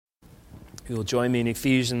You will join me in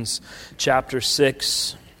Ephesians chapter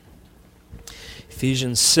 6.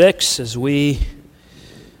 Ephesians 6, as we,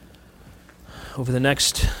 over the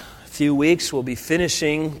next few weeks, will be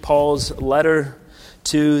finishing Paul's letter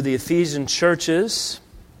to the Ephesian churches.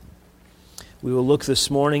 We will look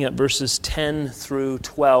this morning at verses 10 through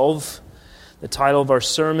 12. The title of our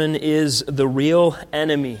sermon is The Real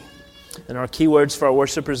Enemy. And our keywords for our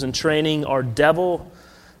worshipers in training are devil,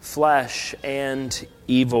 flesh, and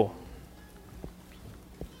evil.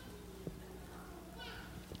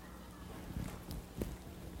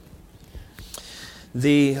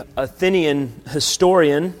 The Athenian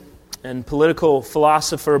historian and political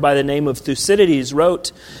philosopher by the name of Thucydides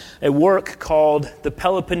wrote a work called The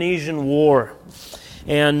Peloponnesian War.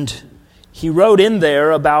 And he wrote in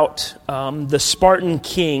there about the Spartan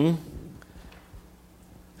king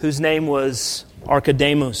whose name was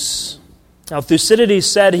Archidamus. Now, Thucydides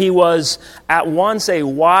said he was at once a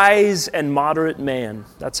wise and moderate man.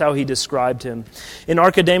 That's how he described him. In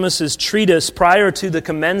Archidamus' treatise, prior to the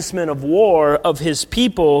commencement of war of his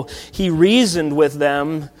people, he reasoned with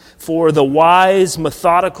them for the wise,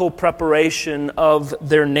 methodical preparation of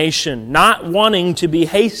their nation, not wanting to be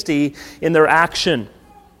hasty in their action,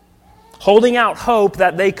 holding out hope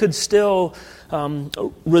that they could still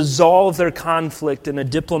resolve their conflict in a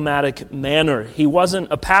diplomatic manner. He wasn't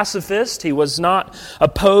a pacifist. He was not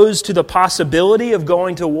opposed to the possibility of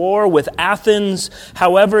going to war with Athens.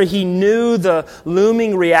 However, he knew the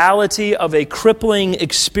looming reality of a crippling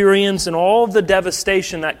experience and all of the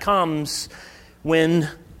devastation that comes when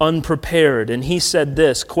unprepared. And he said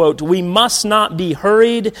this, quote, "We must not be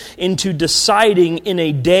hurried into deciding in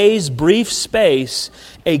a day's brief space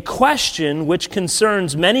a question which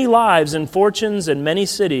concerns many lives and fortunes and many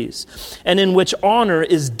cities, and in which honor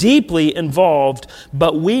is deeply involved,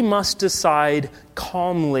 but we must decide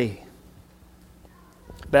calmly."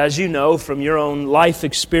 But as you know from your own life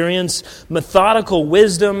experience, methodical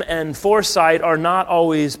wisdom and foresight are not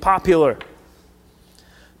always popular.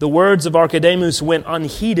 The words of Archidamus went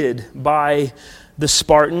unheeded by the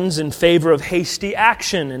Spartans in favor of hasty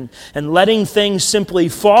action and letting things simply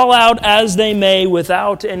fall out as they may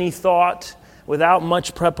without any thought, without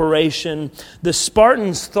much preparation. The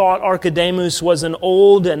Spartans thought Archidamus was an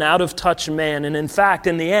old and out-of-touch man. And in fact,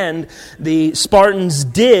 in the end, the Spartans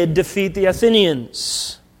did defeat the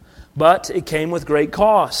Athenians. But it came with great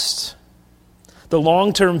cost. The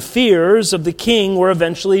long-term fears of the king were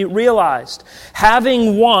eventually realized.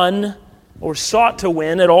 Having won, or sought to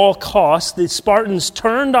win at all costs, the Spartans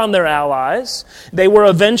turned on their allies. They were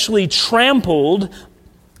eventually trampled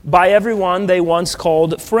by everyone they once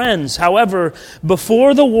called friends. However,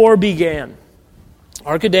 before the war began,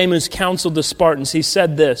 Archidamus counseled the Spartans. He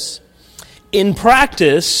said this, "In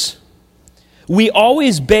practice, we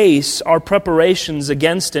always base our preparations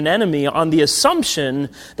against an enemy on the assumption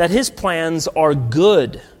that his plans are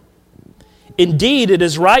good. Indeed, it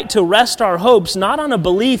is right to rest our hopes not on a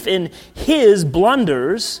belief in his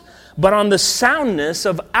blunders, but on the soundness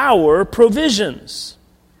of our provisions.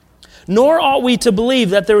 Nor ought we to believe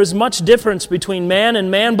that there is much difference between man and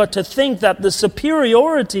man, but to think that the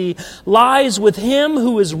superiority lies with him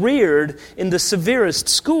who is reared in the severest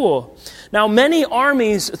school. Now, many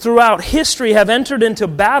armies throughout history have entered into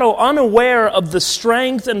battle unaware of the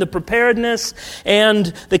strength and the preparedness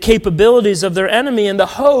and the capabilities of their enemy. And the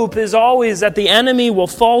hope is always that the enemy will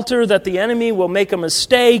falter, that the enemy will make a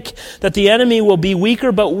mistake, that the enemy will be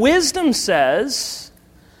weaker. But wisdom says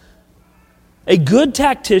a good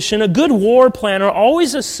tactician, a good war planner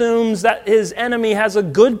always assumes that his enemy has a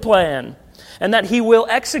good plan, and that he will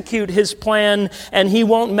execute his plan and he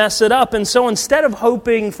won't mess it up. And so instead of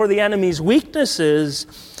hoping for the enemy's weaknesses,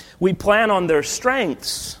 we plan on their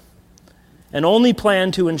strengths and only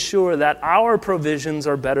plan to ensure that our provisions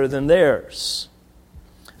are better than theirs."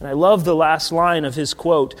 And I love the last line of his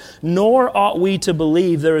quote, "Nor ought we to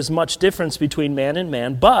believe there is much difference between man and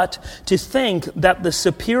man, but to think that the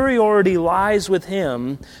superiority lies with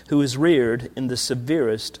him who is reared in the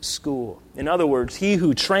severest school." In other words, he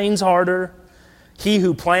who trains harder, he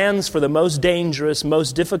who plans for the most dangerous,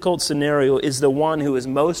 most difficult scenario is the one who is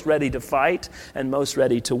most ready to fight and most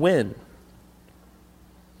ready to win.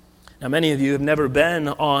 Now, many of you have never been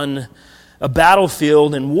on a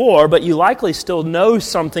battlefield in war, but you likely still know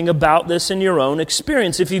something about this in your own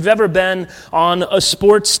experience. If you've ever been on a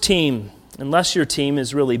sports team, unless your team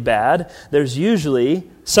is really bad, there's usually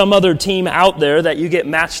some other team out there that you get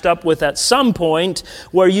matched up with at some point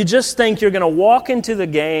where you just think you're going to walk into the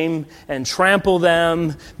game and trample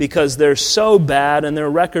them because they're so bad and their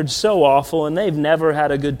record's so awful and they've never had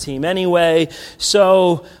a good team anyway.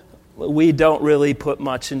 So we don't really put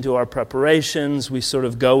much into our preparations. We sort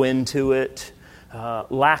of go into it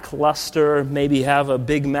lackluster, maybe have a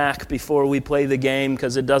Big Mac before we play the game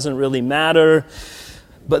because it doesn't really matter.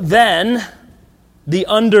 But then the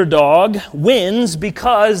underdog wins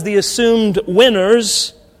because the assumed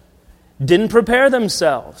winners didn't prepare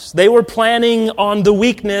themselves. They were planning on the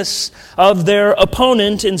weakness of their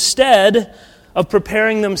opponent instead of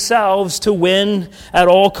preparing themselves to win at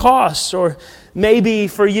all costs. Or maybe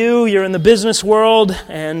for you, you're in the business world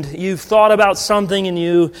and you've thought about something and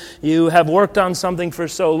you have worked on something for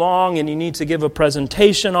so long and you need to give a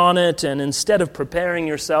presentation on it, and instead of preparing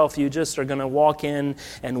yourself, you just are going to walk in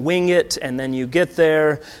and wing it, and then you get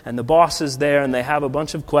there and the boss is there and they have a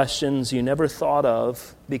bunch of questions you never thought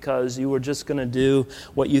of because you were just going to do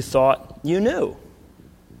what you thought you knew.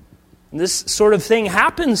 And this sort of thing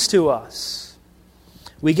happens to us.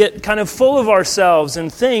 We get kind of full of ourselves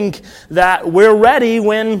and think that we're ready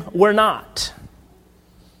when we're not.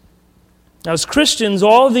 Now, as Christians,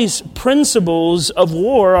 all of these principles of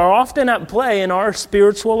war are often at play in our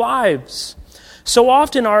spiritual lives. So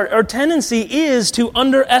often our tendency is to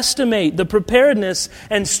underestimate the preparedness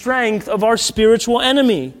and strength of our spiritual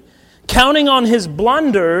enemy, counting on his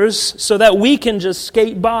blunders so that we can just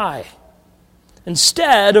skate by,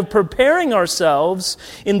 instead of preparing ourselves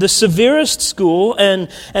in the severest school and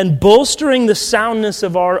bolstering the soundness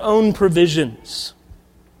of our own provisions.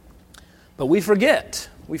 But we forget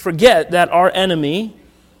that our enemy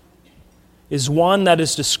is one that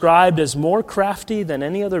is described as more crafty than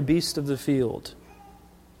any other beast of the field,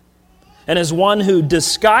 and as one who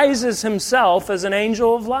disguises himself as an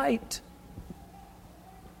angel of light.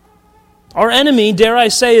 Our enemy, dare I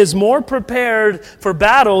say, is more prepared for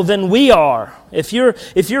battle than we are. If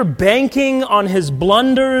you're banking on his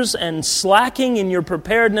blunders and slacking in your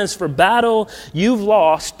preparedness for battle, you've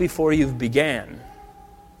lost before you've began.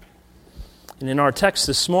 And in our text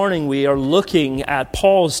this morning, we are looking at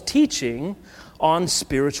Paul's teaching on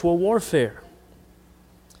spiritual warfare.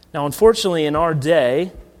 Now, unfortunately, in our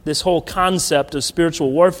day, this whole concept of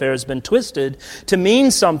spiritual warfare has been twisted to mean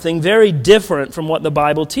something very different from what the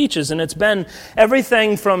Bible teaches. And it's been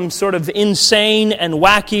everything from sort of insane and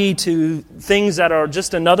wacky to things that are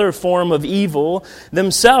just another form of evil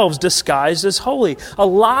themselves disguised as holy. A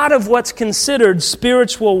lot of what's considered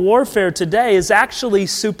spiritual warfare today is actually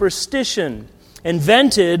superstition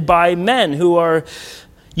invented by men who are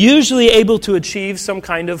usually able to achieve some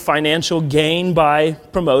kind of financial gain by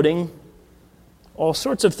promoting all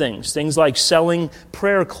sorts of things. Things like selling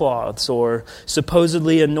prayer cloths or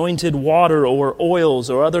supposedly anointed water or oils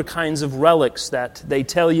or other kinds of relics that they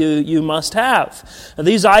tell you you must have. Now,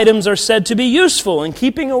 these items are said to be useful in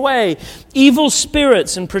keeping away evil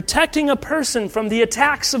spirits and protecting a person from the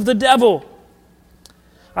attacks of the devil.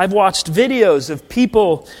 I've watched videos of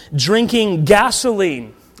people drinking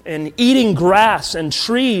gasoline and eating grass and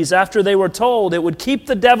trees after they were told it would keep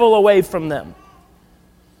the devil away from them.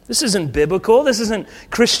 This isn't biblical. This isn't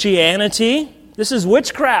Christianity. This is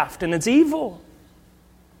witchcraft, and it's evil.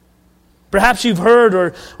 Perhaps you've heard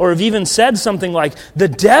or have even said something like, "The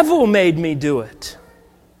devil made me do it."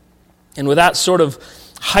 And with that sort of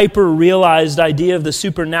hyper-realized idea of the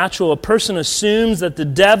supernatural, a person assumes that the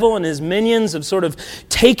devil and his minions have sort of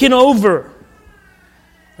taken over.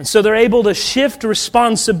 And so they're able to shift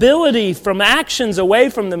responsibility from actions away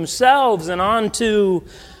from themselves and onto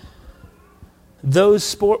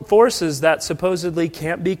those forces that supposedly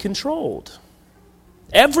can't be controlled.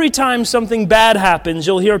 Every time something bad happens,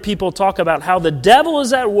 you'll hear people talk about how the devil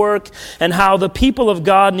is at work and how the people of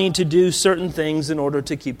God need to do certain things in order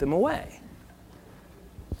to keep them away.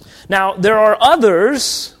 Now, there are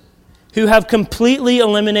others who have completely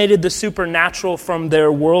eliminated the supernatural from their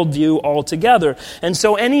worldview altogether. And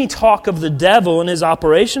so any talk of the devil and his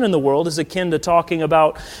operation in the world is akin to talking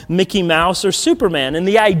about Mickey Mouse or Superman. And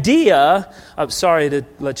the idea, I'm sorry to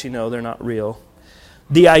let you know they're not real,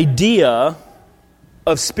 the idea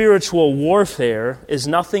of spiritual warfare is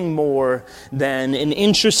nothing more than an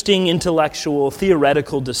interesting intellectual,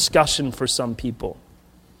 theoretical discussion for some people.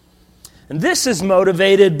 And this is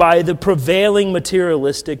motivated by the prevailing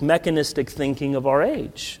materialistic, mechanistic thinking of our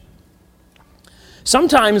age.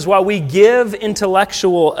 Sometimes while we give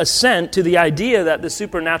intellectual assent to the idea that the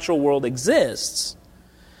supernatural world exists,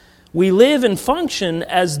 we live and function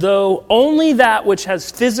as though only that which has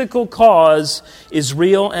physical cause is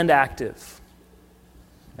real and active.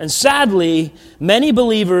 And sadly, many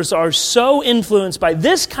believers are so influenced by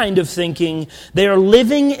this kind of thinking, they are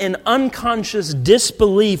living in unconscious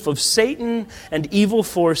disbelief of Satan and evil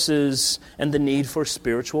forces and the need for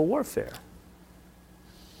spiritual warfare.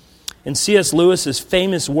 In C.S. Lewis's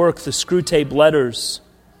famous work, The Screwtape Letters,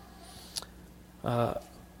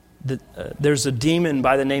 there's a demon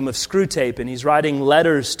by the name of Screwtape, and he's writing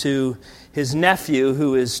letters to his nephew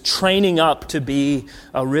who is training up to be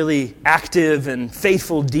a really active and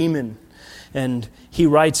faithful demon. And he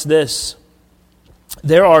writes this: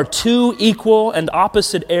 "There are two equal and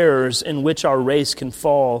opposite errors in which our race can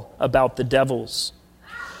fall about the devils.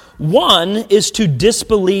 One is to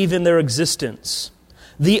disbelieve in their existence.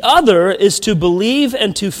 The other is to believe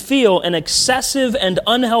and to feel an excessive and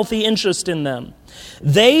unhealthy interest in them.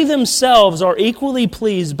 They themselves are equally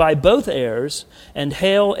pleased by both errors and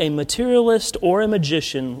hail a materialist or a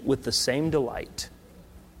magician with the same delight."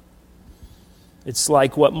 It's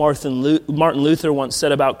like what Martin Luther once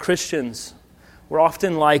said about Christians. We're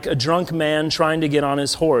often like a drunk man trying to get on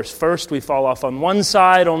his horse. First, we fall off on one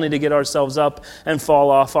side only to get ourselves up and fall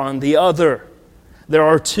off on the other. There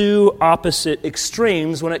are two opposite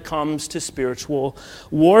extremes when it comes to spiritual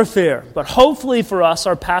warfare. But hopefully for us,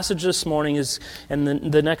 our passage this morning is, and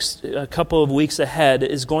the next couple of weeks ahead,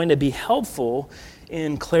 is going to be helpful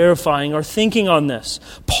in clarifying our thinking on this.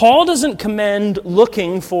 Paul doesn't commend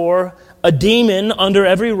looking for a demon under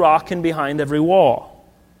every rock and behind every wall.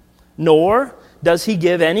 Nor does he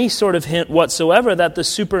give any sort of hint whatsoever that the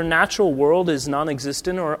supernatural world is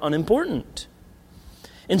non-existent or unimportant.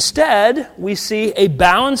 Instead, we see a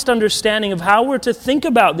balanced understanding of how we're to think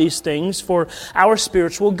about these things for our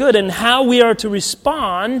spiritual good and how we are to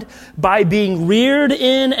respond by being reared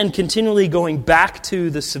in and continually going back to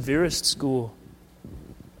the severest school.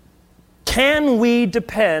 Can we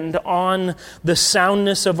depend on the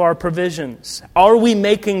soundness of our provisions? Are we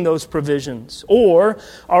making those provisions? Or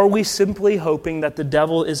are we simply hoping that the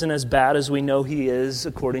devil isn't as bad as we know he is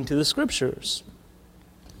according to the Scriptures?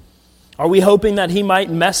 Are we hoping that he might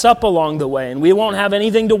mess up along the way and we won't have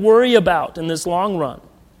anything to worry about in this long run?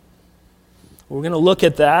 We're going to look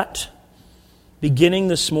at that beginning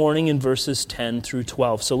this morning in verses 10 through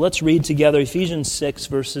 12. So let's read together Ephesians 6,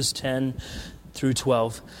 verses 10 through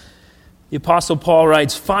 12. The Apostle Paul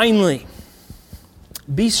writes, "Finally,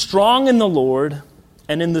 be strong in the Lord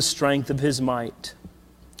and in the strength of His might.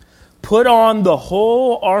 Put on the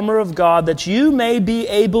whole armor of God that you may be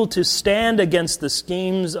able to stand against the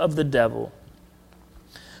schemes of the devil.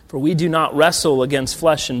 For we do not wrestle against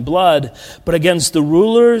flesh and blood, but against the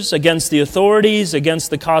rulers, against the authorities, against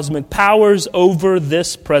the cosmic powers over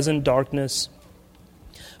this present darkness,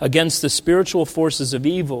 against the spiritual forces of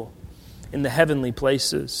evil in the heavenly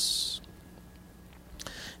places."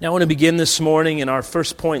 Now I want to begin this morning in our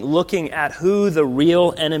first point looking at who the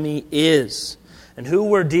real enemy is and who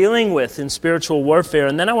we're dealing with in spiritual warfare.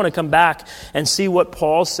 And then I want to come back and see what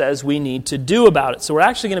Paul says we need to do about it. So we're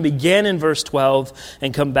actually going to begin in verse 12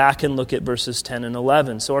 and come back and look at verses 10 and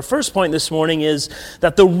 11. So our first point this morning is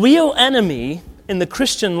that the real enemy in the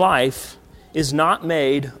Christian life is not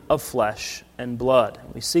made of flesh and blood.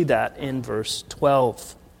 We see that in verse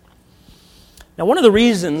 12. Now, one of the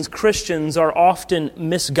reasons Christians are often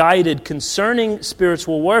misguided concerning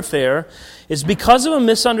spiritual warfare is because of a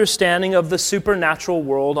misunderstanding of the supernatural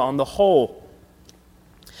world on the whole.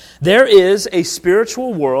 There is a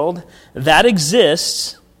spiritual world that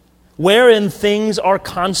exists wherein things are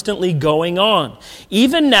constantly going on,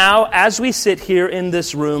 even now as we sit here in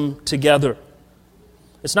this room together.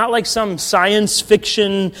 It's not like some science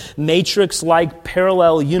fiction matrix-like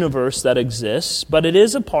parallel universe that exists, but it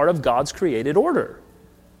is a part of God's created order.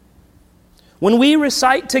 When we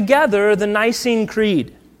recite together the Nicene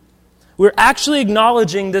Creed, we're actually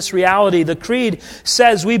acknowledging this reality. The Creed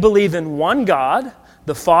says we believe in one God,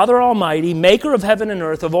 the Father Almighty, maker of heaven and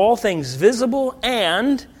earth, of all things visible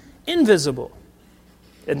and invisible.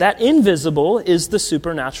 And that invisible is the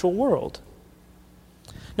supernatural world.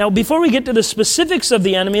 Now, before we get to the specifics of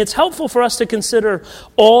the enemy, it's helpful for us to consider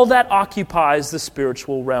all that occupies the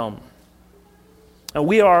spiritual realm. Now,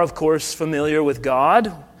 we are, of course, familiar with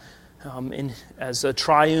God. As a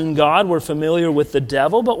triune God, we're familiar with the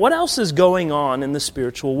devil. But what else is going on in the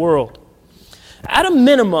spiritual world? At a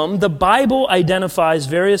minimum, the Bible identifies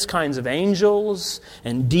various kinds of angels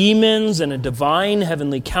and demons and a divine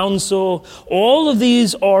heavenly council. All of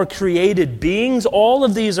these are created beings. All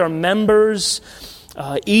of these are members,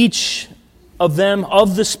 each of them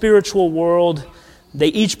of the spiritual world. They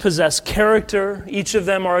each possess character. Each of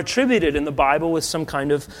them are attributed in the Bible with some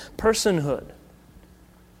kind of personhood.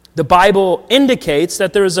 The Bible indicates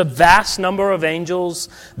that there is a vast number of angels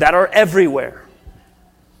that are everywhere.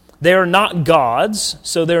 They are not gods,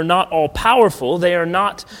 so they're not all-powerful. They are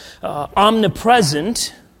not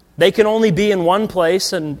omnipresent. They can only be in one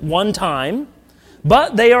place and one time,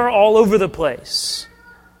 but they are all over the place.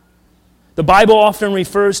 The Bible often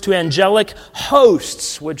refers to angelic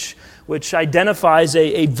hosts, which which identifies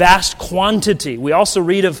a vast quantity. We also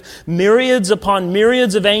read of myriads upon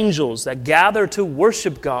myriads of angels that gather to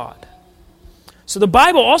worship God. So the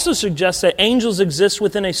Bible also suggests that angels exist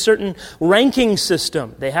within a certain ranking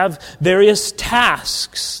system. They have various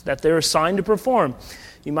tasks that they're assigned to perform.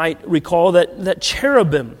 You might recall that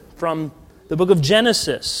cherubim from the book of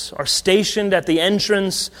Genesis are stationed at the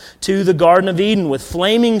entrance to the Garden of Eden with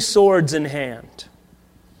flaming swords in hand.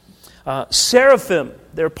 Seraphim,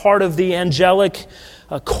 they're part of the angelic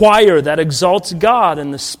choir that exalts God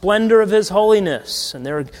in the splendor of His holiness, and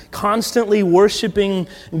they're constantly worshiping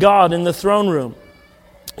God in the throne room.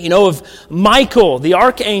 You know of Michael, the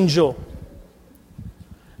archangel,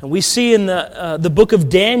 and we see in the book of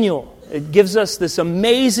Daniel, it gives us this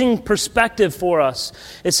amazing perspective for us.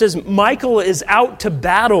 It says Michael is out to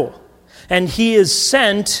battle, and he is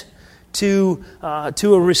sent to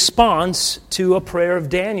a response to a prayer of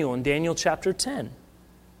Daniel in Daniel chapter 10.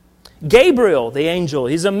 Gabriel, the angel,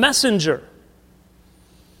 he's a messenger.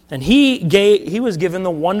 And he was given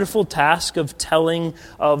the wonderful task of telling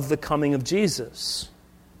of the coming of Jesus.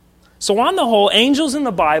 So on the whole, angels in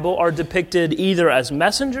the Bible are depicted either as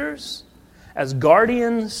messengers, as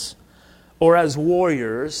guardians, or as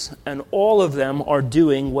warriors, and all of them are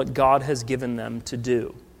doing what God has given them to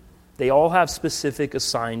do. They all have specific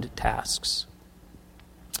assigned tasks.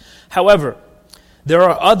 However, there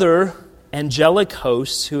are other angelic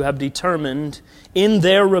hosts who have determined in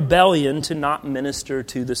their rebellion to not minister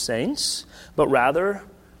to the saints, but rather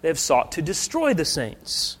they have sought to destroy the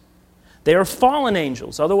saints. They are fallen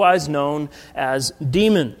angels, otherwise known as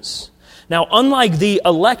demons. Now, unlike the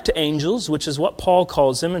elect angels, which is what Paul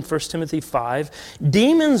calls them in 1 Timothy 5,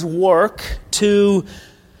 demons work to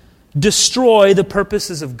destroy the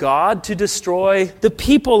purposes of God, to destroy the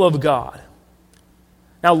people of God.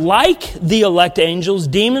 Now, like the elect angels,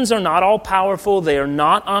 demons are not all-powerful, they are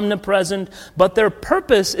not omnipresent, but their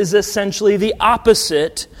purpose is essentially the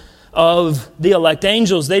opposite of the elect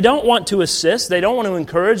angels. They don't want to assist, they don't want to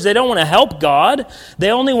encourage, they don't want to help God,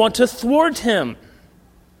 they only want to thwart Him.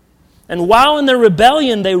 And while in their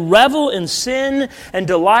rebellion, they revel in sin and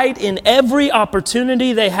delight in every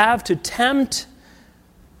opportunity they have to tempt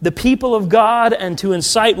the people of God and to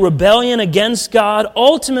incite rebellion against God.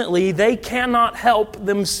 Ultimately, they cannot help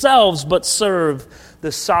themselves but serve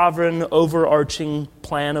the sovereign, overarching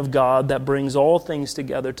plan of God that brings all things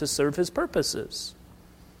together to serve His purposes.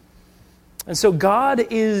 And so God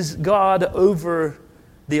is God over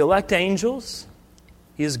the elect angels.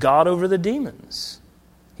 He is God over the demons.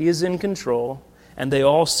 He is in control, and they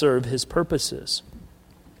all serve His purposes.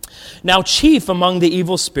 Now, chief among the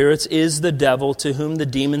evil spirits is the devil, to whom the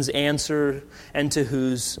demons answer and to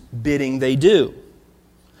whose bidding they do.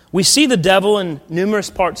 We see the devil in numerous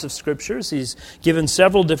parts of Scriptures. He's given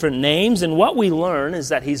several different names, and what we learn is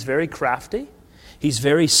that he's very crafty. He's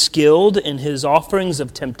very skilled in his offerings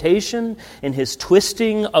of temptation, in his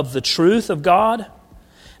twisting of the truth of God.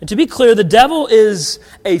 And to be clear, the devil is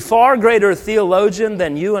a far greater theologian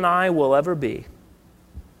than you and I will ever be.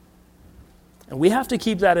 And we have to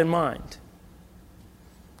keep that in mind.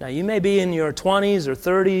 Now, you may be in your 20s or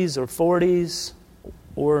 30s or 40s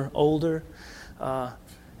or older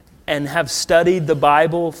and have studied the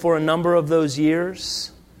Bible for a number of those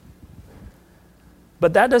years.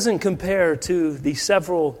 But that doesn't compare to the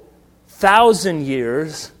several thousand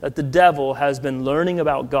years that the devil has been learning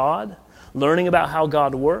about God, learning about how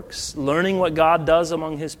God works, learning what God does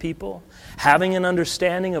among His people, having an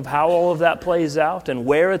understanding of how all of that plays out and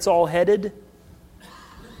where it's all headed.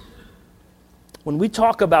 When we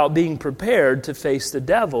talk about being prepared to face the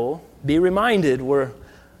devil, be reminded we're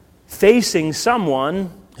facing someone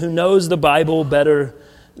who knows the Bible better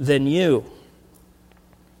than you.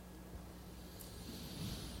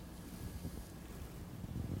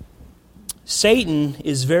 Satan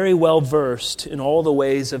is very well versed in all the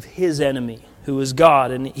ways of his enemy, who is God,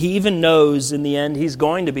 and he even knows in the end he's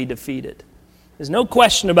going to be defeated. There's no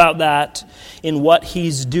question about that in what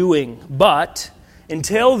he's doing, but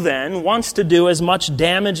until then wants to do as much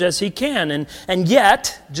damage as he can. And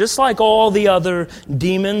yet, just like all the other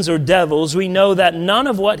demons or devils, we know that none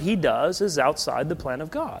of what he does is outside the plan of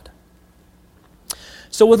God.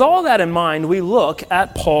 So with all that in mind, we look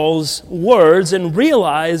at Paul's words and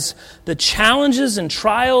realize the challenges and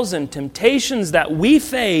trials and temptations that we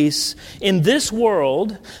face in this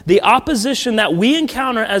world, the opposition that we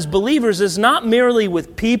encounter as believers is not merely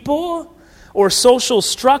with people or social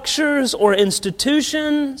structures or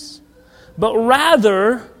institutions, but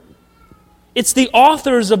rather it's the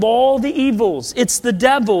authors of all the evils. It's the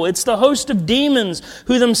devil. It's the host of demons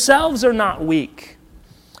who themselves are not weak,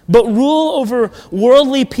 but rule over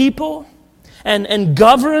worldly people and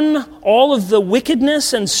govern all of the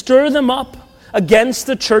wickedness and stir them up against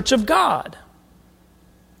the church of God.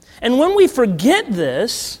 And when we forget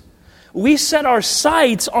this, we set our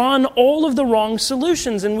sights on all of the wrong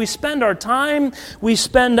solutions, and we spend our time, we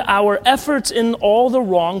spend our efforts in all the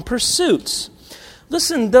wrong pursuits.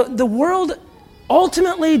 Listen, the world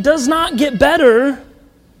ultimately does not get better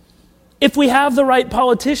if we have the right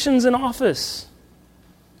politicians in office,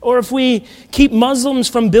 or if we keep Muslims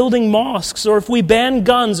from building mosques, or if we ban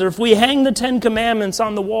guns, or if we hang the 10 Commandments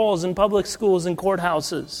on the walls in public schools and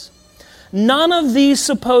courthouses. None of these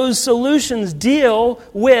supposed solutions deal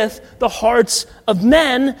with the hearts of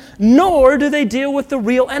men, nor do they deal with the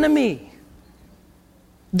real enemy.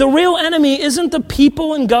 The real enemy isn't the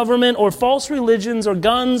people in government or false religions or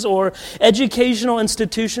guns or educational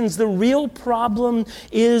institutions. The real problem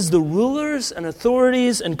is the rulers and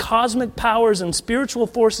authorities and cosmic powers and spiritual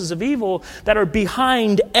forces of evil that are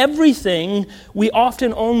behind everything we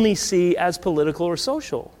often only see as political or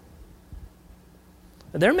social.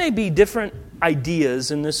 There may be different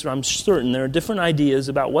ideas in this, I'm certain there are different ideas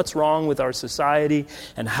about what's wrong with our society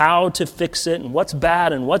and how to fix it and what's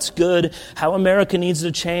bad and what's good, how America needs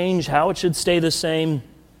to change, how it should stay the same.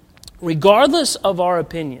 Regardless of our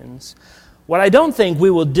opinions, what I don't think we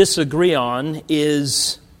will disagree on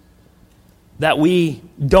is that we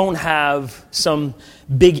don't have some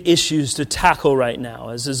big issues to tackle right now,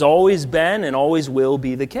 as has always been and always will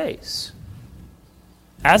be the case.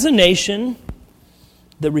 As a nation,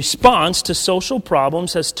 the response to social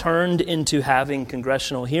problems has turned into having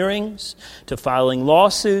congressional hearings, to filing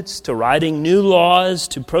lawsuits, to writing new laws,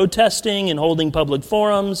 to protesting and holding public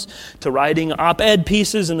forums, to writing op-ed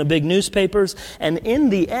pieces in the big newspapers. And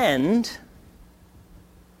in the end,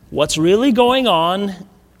 what's really going on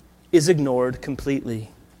is ignored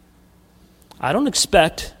completely. I don't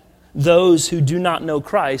expect those who do not know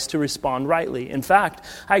Christ to respond rightly. In fact,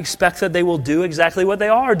 I expect that they will do exactly what they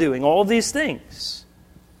are doing, all of these things.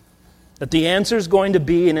 That the answer is going to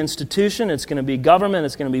be an institution, it's going to be government,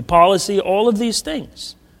 it's going to be policy, all of these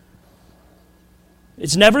things.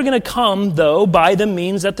 It's never going to come, though, by the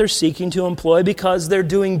means that they're seeking to employ because they're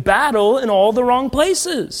doing battle in all the wrong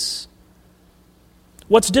places.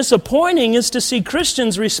 What's disappointing is to see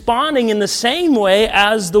Christians responding in the same way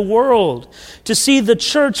as the world. To see the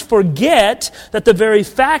church forget that the very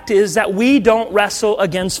fact is that we don't wrestle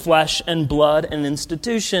against flesh and blood and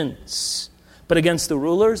institutions, but against the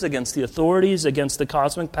rulers, against the authorities, against the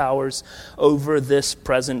cosmic powers over this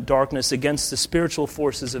present darkness, against the spiritual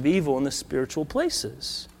forces of evil in the spiritual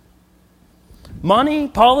places. Money,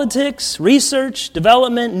 politics, research,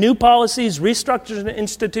 development, new policies, restructured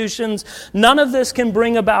institutions, none of this can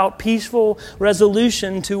bring about peaceful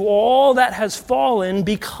resolution to all that has fallen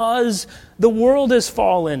because the world has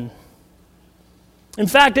fallen. In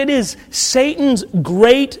fact, it is Satan's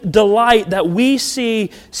great delight that we see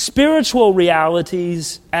spiritual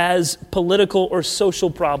realities as political or social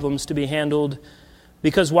problems to be handled,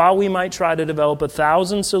 because while we might try to develop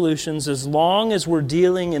 1,000 solutions, as long as we're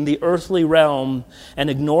dealing in the earthly realm and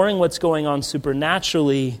ignoring what's going on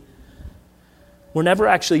supernaturally, we're never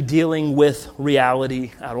actually dealing with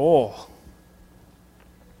reality at all.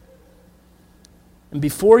 And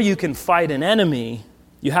before you can fight an enemy,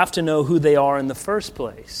 you have to know who they are in the first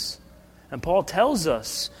place. And Paul tells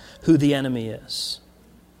us who the enemy is.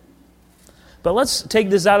 But let's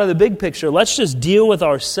take this out of the big picture. Let's just deal with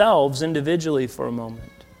ourselves individually for a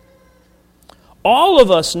moment. All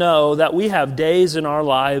of us know that we have days in our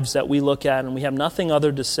lives that we look at and we have nothing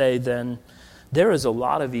other to say than, there is a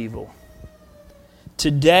lot of evil.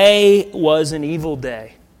 Today was an evil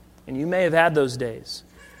day. And you may have had those days.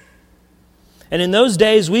 And in those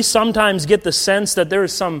days, we sometimes get the sense that there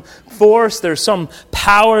is some force, there's some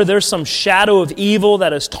power, there's some shadow of evil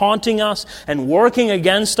that is taunting us and working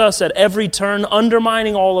against us at every turn,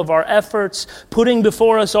 undermining all of our efforts, putting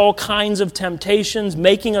before us all kinds of temptations,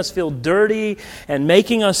 making us feel dirty and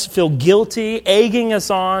making us feel guilty, egging us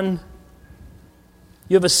on.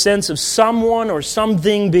 You have a sense of someone or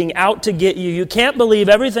something being out to get you. You can't believe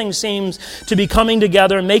everything seems to be coming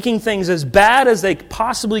together and making things as bad as they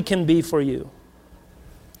possibly can be for you.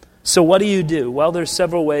 So what do? Well, there's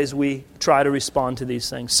several ways we try to respond to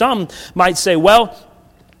these things. Some might say, well,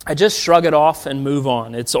 I just shrug it off and move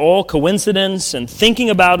on. It's all coincidence, and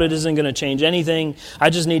thinking about it isn't going to change anything.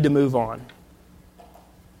 I just need to move on.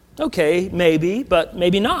 Okay, maybe, but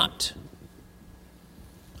maybe not.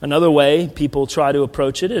 Another way people try to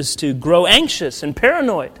approach it is to grow anxious and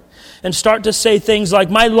paranoid and start to say things like,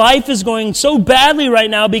 my life is going so badly right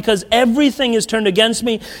now because everything is turned against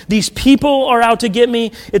me. These people are out to get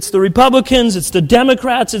me. It's the Republicans, it's the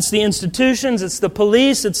Democrats, it's the institutions, it's the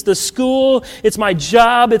police, it's the school, it's my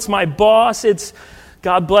job, it's my boss, it's,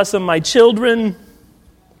 God bless them, my children.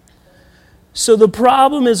 So the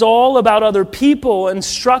problem is all about other people and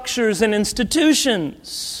structures and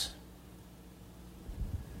institutions.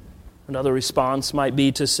 Another response might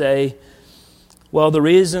be to say, well, the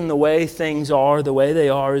reason the way things are the way they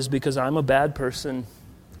are is because I'm a bad person.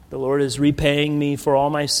 The Lord is repaying me for all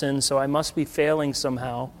my sins, so I must be failing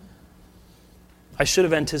somehow. I should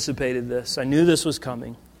have anticipated this. I knew this was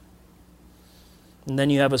coming. And then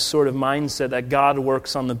you have a sort of mindset that God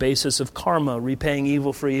works on the basis of karma, repaying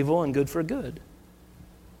evil for evil and good for good.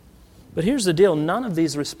 But here's the deal. None of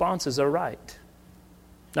these responses are right.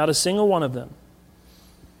 Not a single one of them.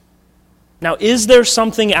 Now, is there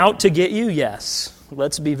something out to get you? Yes.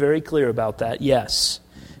 Let's be very clear about that. Yes.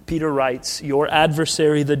 Peter writes, your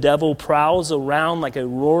adversary, the devil, prowls around like a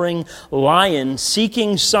roaring lion,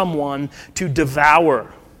 seeking someone to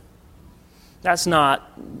devour. That's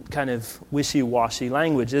not kind of wishy-washy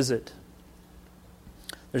language, is it?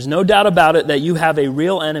 There's no doubt about it that you have a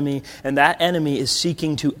real enemy, and that enemy is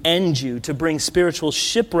seeking to end you, to bring spiritual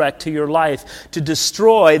shipwreck to your life, to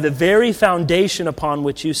destroy the very foundation upon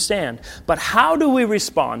which you stand. But how do we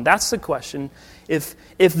respond? That's the question. If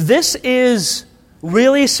this is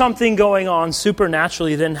really something going on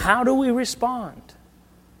supernaturally, then how do we respond?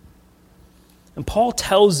 And Paul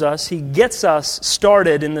tells us, he gets us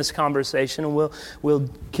started in this conversation, and we'll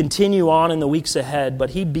continue on in the weeks ahead,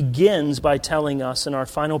 but he begins by telling us in our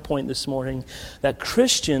final point this morning that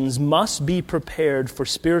Christians must be prepared for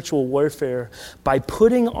spiritual warfare by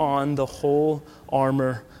putting on the whole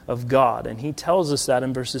armor of God. And he tells us that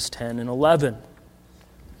in verses 10 and 11.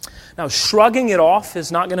 Now, shrugging it off is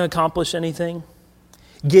not going to accomplish anything.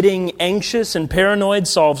 Getting anxious and paranoid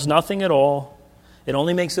solves nothing at all. It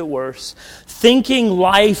only makes it worse. Thinking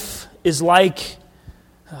life is like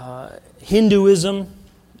Hinduism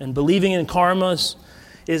and believing in karmas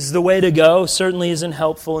is the way to go certainly isn't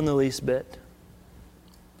helpful in the least bit.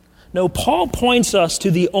 No, Paul points us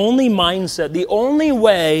to the only mindset, the only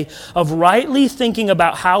way of rightly thinking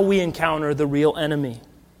about how we encounter the real enemy.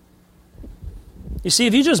 You see,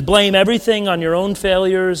 if you just blame everything on your own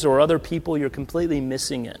failures or other people, you're completely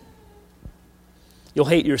missing it. You'll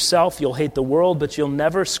hate yourself, you'll hate the world, but you'll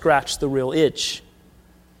never scratch the real itch.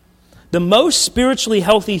 The most spiritually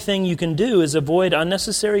healthy thing you can do is avoid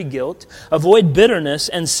unnecessary guilt, avoid bitterness,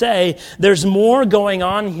 and say, there's more going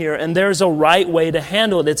on here, and there's a right way to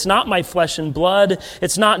handle it. It's not my flesh and blood.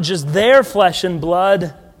 It's not just their flesh and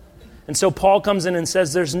blood. And so Paul comes in and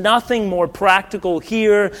says, there's nothing more practical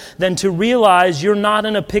here than to realize you're not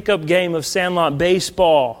in a pickup game of sandlot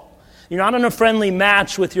baseball. You're not in a friendly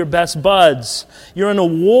match with your best buds. You're in a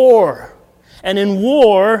war. And in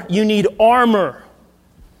war, you need armor.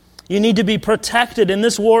 You need to be protected. And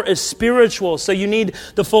this war is spiritual. So you need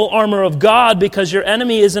the full armor of God because your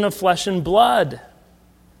enemy isn't a flesh and blood.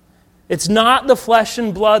 It's not the flesh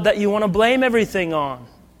and blood that you want to blame everything on.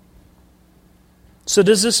 So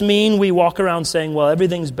does this mean we walk around saying, well,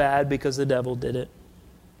 everything's bad because the devil did it?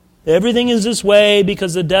 Everything is this way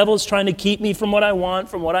because the devil's trying to keep me from what I want,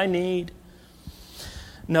 from what I need.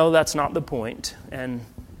 No, that's not the point. And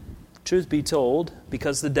truth be told,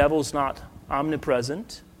 because the devil's not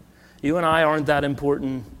omnipresent, you and I aren't that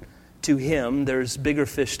important to him. There's bigger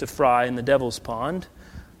fish to fry in the devil's pond.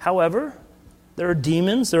 However, there are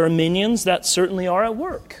demons, there are minions that certainly are at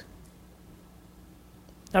work.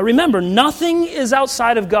 Now remember, nothing is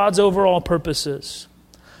outside of God's overall purposes.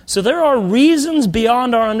 So there are reasons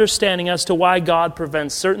beyond our understanding as to why God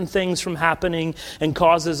prevents certain things from happening and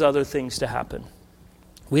causes other things to happen.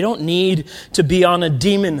 We don't need to be on a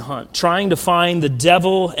demon hunt, trying to find the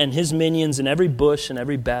devil and his minions in every bush and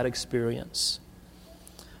every bad experience.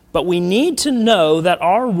 But we need to know that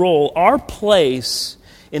our role, our place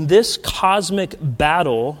in this cosmic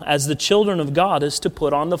battle as the children of God is to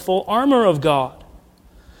put on the full armor of God.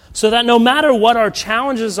 So that no matter what our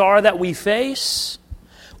challenges are that we face,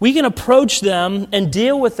 we can approach them and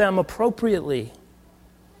deal with them appropriately.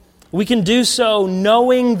 We can do so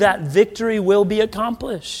knowing that victory will be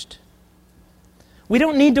accomplished. We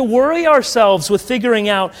don't need to worry ourselves with figuring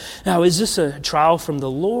out, now, is this a trial from the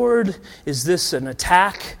Lord? Is this an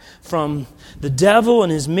attack from the devil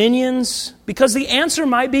and his minions? Because the answer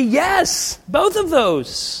might be yes, both of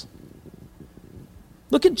those.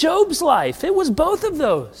 Look at Job's life. It was both of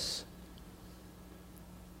those.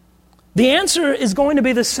 The answer is going to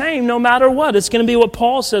be the same no matter what. It's going to be what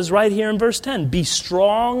Paul says right here in verse 10. Be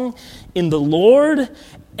strong in the Lord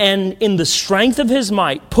and in the strength of his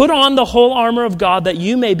might, put on the whole armor of God that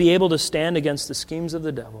you may be able to stand against the schemes of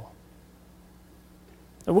the devil.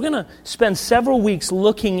 And we're going to spend several weeks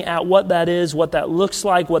looking at what that is, what that looks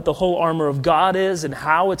like, what the whole armor of God is, and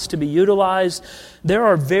how it's to be utilized. There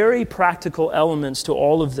are very practical elements to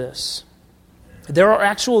all of this. There are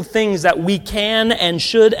actual things that we can and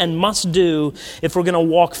should and must do if we're going to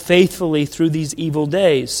walk faithfully through these evil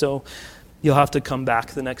days. So you'll have to come back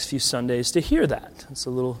the next few Sundays to hear that. It's a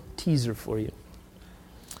little teaser for you.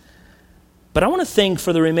 But I want to think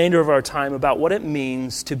for the remainder of our time about what it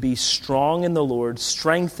means to be strong in the Lord,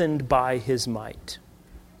 strengthened by His might.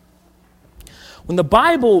 When the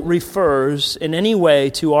Bible refers in any way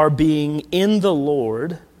to our being in the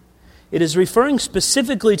Lord, it is referring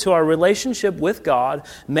specifically to our relationship with God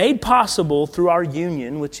made possible through our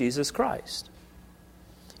union with Jesus Christ.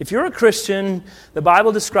 If you're a Christian, the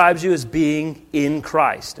Bible describes you as being in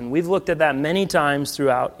Christ. And we've looked at that many times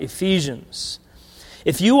throughout Ephesians.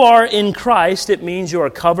 If you are in Christ, it means you are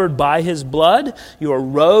covered by His blood, you are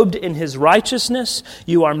robed in His righteousness,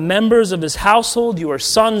 you are members of His household, you are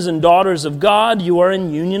sons and daughters of God, you are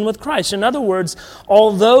in union with Christ. In other words,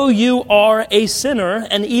 although you are a sinner,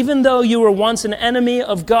 and even though you were once an enemy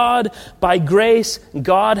of God, by grace,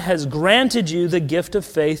 God has granted you the gift of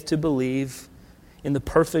faith to believe in the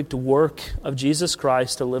perfect work of Jesus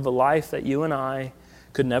Christ, to live a life that you and I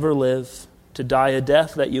could never live, to die a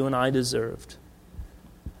death that you and I deserved.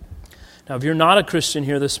 Now, if you're not a Christian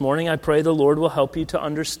here this morning, I pray the Lord will help you to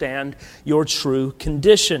understand your true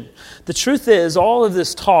condition. The truth is, all of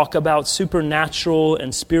this talk about supernatural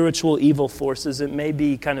and spiritual evil forces, it may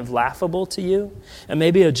be kind of laughable to you, and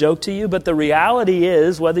maybe a joke to you, but the reality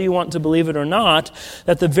is, whether you want to believe it or not,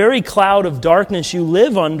 that the very cloud of darkness you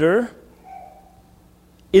live under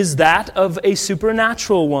is that of a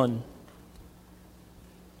supernatural one.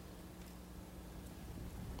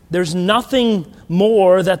 There's nothing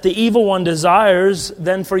more that the evil one desires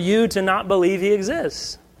than for you to not believe he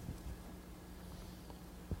exists.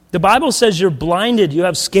 The Bible says you're blinded, you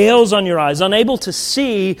have scales on your eyes, unable to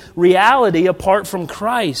see reality apart from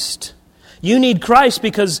Christ. You need Christ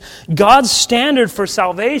because God's standard for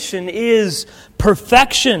salvation is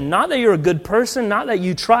perfection. Not that you're a good person, not that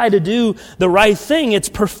you try to do the right thing. It's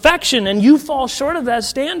perfection, and you fall short of that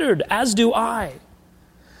standard, as do I.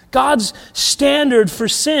 God's standard for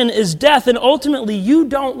sin is death, and ultimately you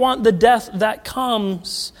don't want the death that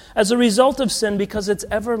comes as a result of sin because it's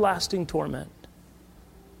everlasting torment.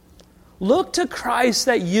 Look to Christ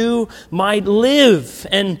that you might live,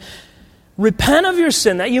 and repent of your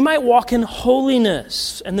sin, that you might walk in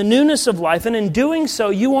holiness and the newness of life. And in doing so,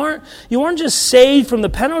 you aren't just saved from the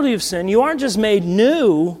penalty of sin. You aren't just made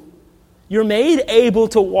new. You're made able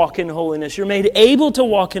to walk in holiness. You're made able to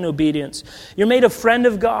walk in obedience. You're made a friend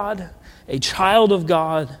of God, a child of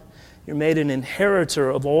God. You're made an inheritor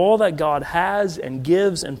of all that God has and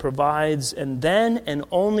gives and provides. And then and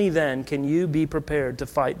only then can you be prepared to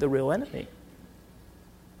fight the real enemy.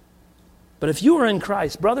 But if you are in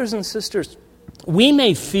Christ, brothers and sisters, we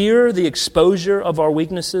may fear the exposure of our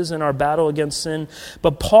weaknesses in our battle against sin,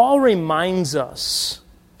 but Paul reminds us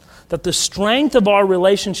that the strength of our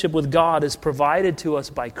relationship with God is provided to us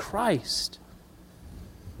by Christ.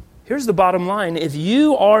 Here's the bottom line. If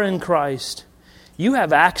you are in Christ, you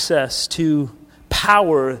have access to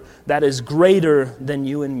power that is greater than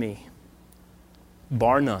you and me,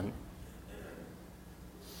 bar none.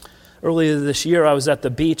 Earlier this year, I was at the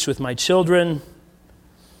beach with my children.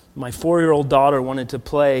 My 4-year-old daughter wanted to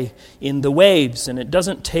play in the waves, and it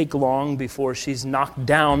doesn't take long before she's knocked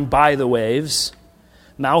down by the waves.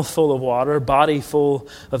 Mouth full of water, body full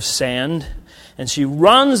of sand. And she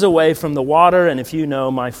runs away from the water, and if you know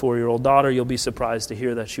my 4-year-old daughter, you'll be surprised to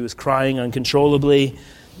hear that she was crying uncontrollably.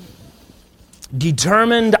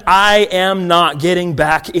 Determined, I am not getting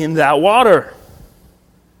back in that water.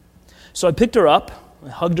 So I picked her up, I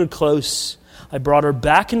hugged her close, I brought her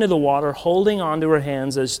back into the water, holding onto her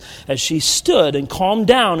hands as she stood and calmed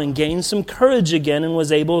down and gained some courage again and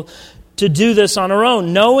was able to do this on her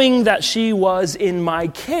own. Knowing that she was in my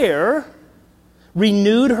care,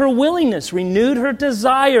 renewed her willingness, renewed her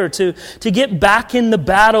desire to get back in the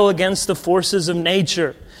battle against the forces of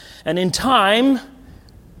nature. And in time,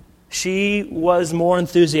 she was more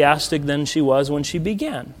enthusiastic than she was when she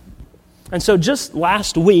began. And so just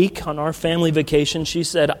last week on our family vacation, she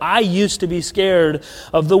said, I used to be scared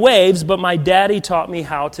of the waves, but my daddy taught me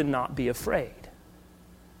how to not be afraid.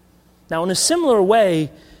 Now, in a similar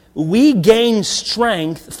way, we gain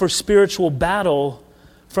strength for spiritual battle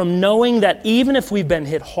from knowing that even if we've been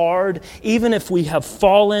hit hard, even if we have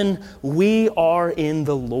fallen, we are in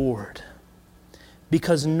the Lord.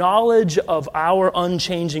 because knowledge of our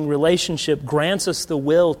unchanging relationship grants us the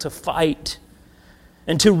will to fight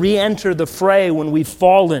and to re-enter the fray when we've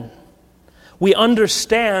fallen. We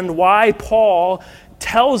understand why Paul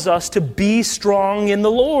tells us to be strong in the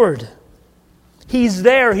Lord. He's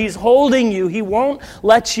there. He's holding you. He won't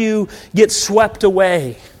let you get swept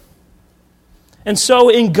away. And so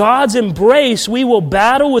in God's embrace, we will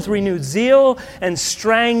battle with renewed zeal and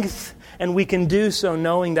strength, and we can do so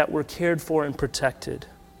knowing that we're cared for and protected.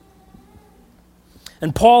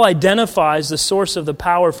 And Paul identifies the source of the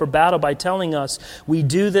power for battle by telling us we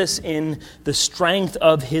do this in the strength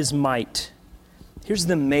of His might. Here's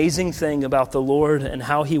the amazing thing about the Lord and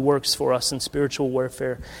how He works for us in spiritual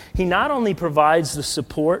warfare. He not only provides the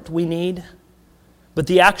support we need, but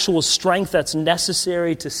the actual strength that's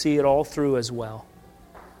necessary to see it all through as well.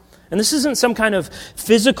 And this isn't some kind of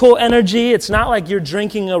physical energy. It's not like you're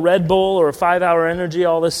drinking a Red Bull or a 5-hour energy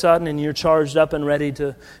all of a sudden and you're charged up and ready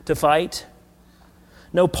to fight.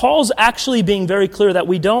 No, Paul's actually being very clear that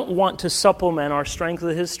we don't want to supplement our strength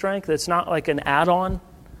with his strength. It's not like an add-on.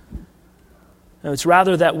 No, it's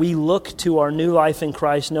rather that we look to our new life in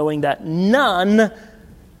Christ knowing that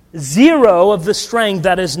zero of the strength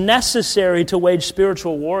that is necessary to wage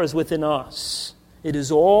spiritual war is within us. It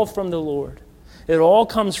is all from the Lord. It all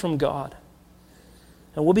comes from God.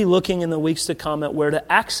 And we'll be looking in the weeks to come at where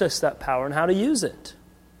to access that power and how to use it.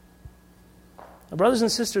 Now, brothers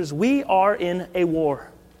and sisters, we are in a war.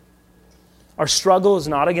 Our struggle is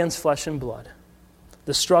not against flesh and blood.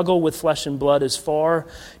 The struggle with flesh and blood is far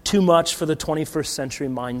too much for the 21st century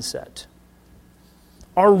mindset.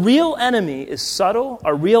 Our real enemy is subtle,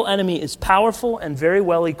 our real enemy is powerful and very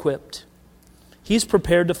well equipped. He's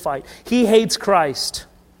prepared to fight. He hates Christ,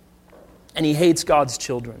 and he hates God's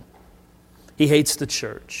children. He hates the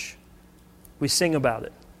church. We sing about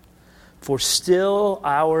it. For still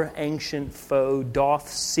our ancient foe doth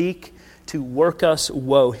seek to work us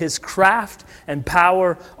woe. His craft and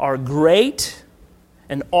power are great,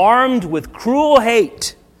 and armed with cruel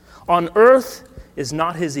hate on earth is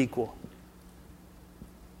not his equal.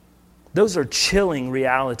 Those are chilling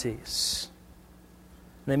realities.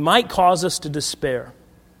 They might cause us to despair.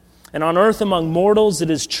 And on earth among mortals, it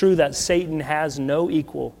is true that Satan has no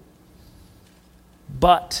equal.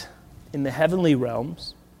 But in the heavenly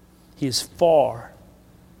realms, he is far,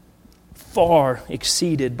 far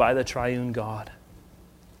exceeded by the triune God.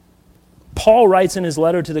 Paul writes in his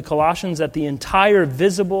letter to the Colossians that the entire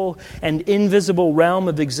visible and invisible realm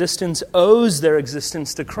of existence owes their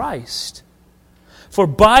existence to Christ. For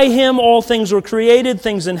by him all things were created,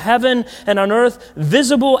 things in heaven and on earth,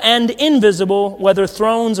 visible and invisible, whether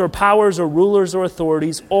thrones or powers or rulers or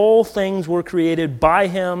authorities, all things were created by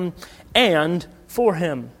him and for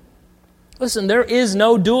him. Listen, there is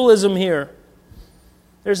no dualism here.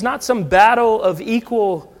 There's not some battle of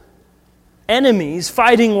equal enemies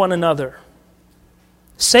fighting one another.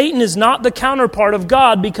 Satan is not the counterpart of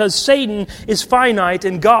God because Satan is finite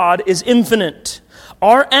and God is infinite.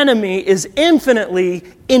 Our enemy is infinitely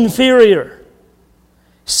inferior.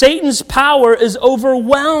 Satan's power is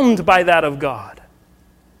overwhelmed by that of God.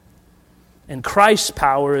 And Christ's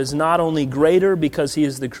power is not only greater because he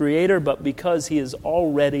is the creator, but because he has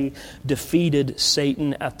already defeated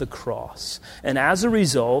Satan at the cross. And as a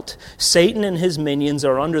result, Satan and his minions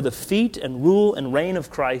are under the feet and rule and reign of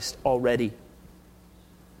Christ already.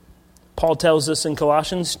 Paul tells us in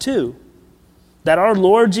Colossians 2 that our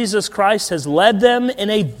Lord Jesus Christ has led them in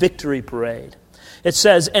a victory parade. It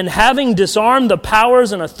says, and having disarmed the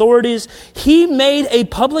powers and authorities, he made a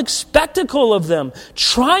public spectacle of them,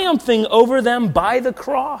 triumphing over them by the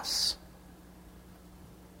cross.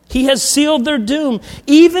 He has sealed their doom,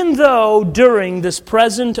 even though during this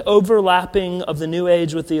present overlapping of the new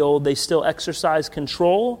age with the old, they still exercise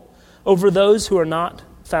control over those who are not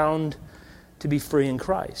found to be free in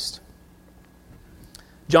Christ.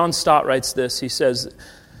 John Stott writes this. He says,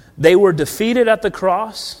 they were defeated at the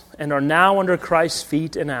cross and are now under Christ's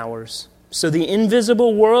feet and ours. So the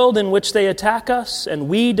invisible world in which they attack us and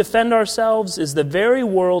we defend ourselves is the very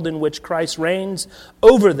world in which Christ reigns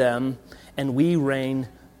over them and we reign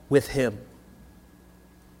with him.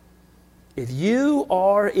 If you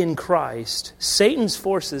are in Christ, Satan's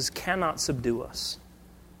forces cannot subdue us.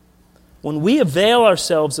 When we avail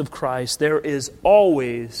ourselves of Christ, there is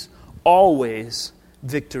always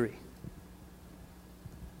victory.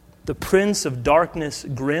 The prince of darkness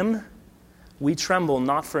grim, we tremble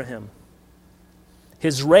not for him.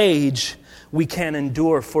 His rage we can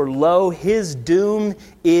endure, for lo, his doom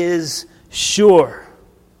is sure.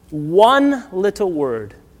 One little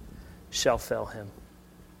word shall fell him.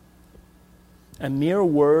 A mere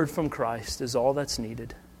word from Christ is all that's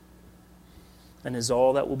needed. and is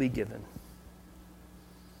all that will be given,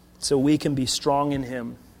 so we can be strong in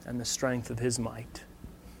Him and the strength of His might.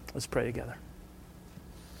 Let's pray together.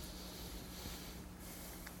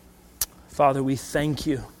 Father, we thank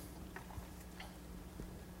You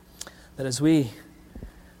that as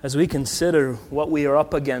we consider what we are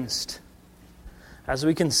up against, as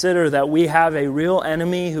we consider that we have a real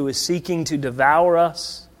enemy who is seeking to devour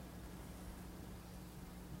us,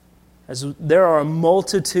 as there are a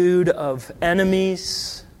multitude of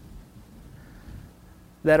enemies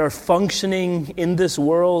that are functioning in this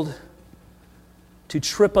world to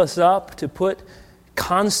trip us up, to put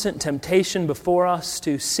constant temptation before us,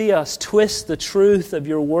 to see us twist the truth of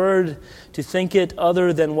Your word, to think it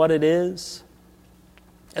other than what it is.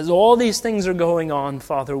 As all these things are going on,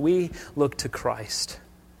 Father, we look to Christ.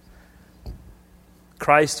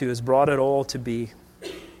 Christ who has brought it all to be.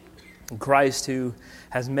 Christ who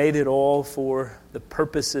has made it all for the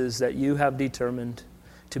purposes that You have determined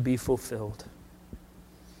to be fulfilled.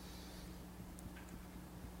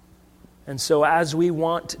 And so as we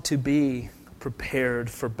want to be prepared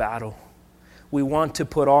for battle, we want to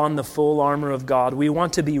put on the full armor of God. We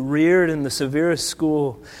want to be reared in the severest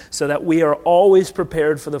school so that we are always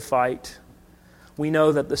prepared for the fight. We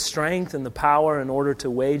know that the strength and the power in order to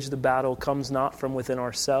wage the battle comes not from within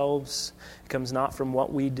ourselves. It comes not from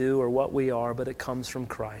what we do or what we are, but it comes from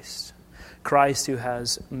Christ. Christ who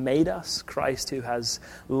has made us, Christ who has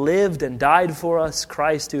lived and died for us,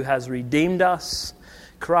 Christ who has redeemed us,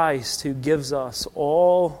 Christ who gives us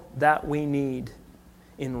all that we need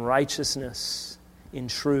in righteousness, in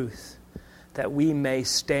truth, that we may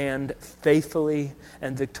stand faithfully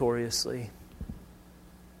and victoriously.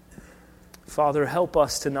 Father, help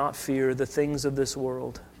us to not fear the things of this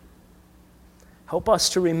world. Help us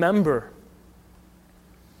to remember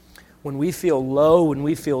when we feel low, when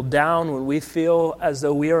we feel down, when we feel as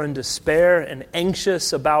though we are in despair and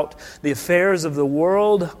anxious about the affairs of the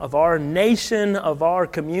world, of our nation, of our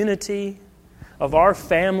community, of our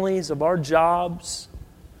families, of our jobs.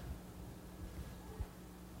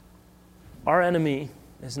 Our enemy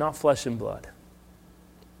is not flesh and blood.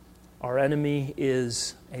 Our enemy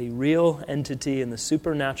is a real entity in the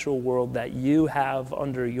supernatural world that You have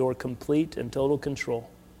under Your complete and total control.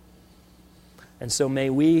 And so may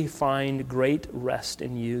we find great rest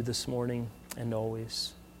in You this morning and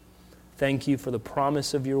always. Thank You for the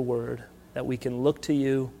promise of Your word, that we can look to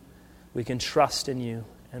You, we can trust in You,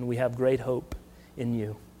 and we have great hope in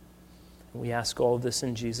You. And we ask all of this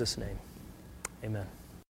in Jesus' name. Amen.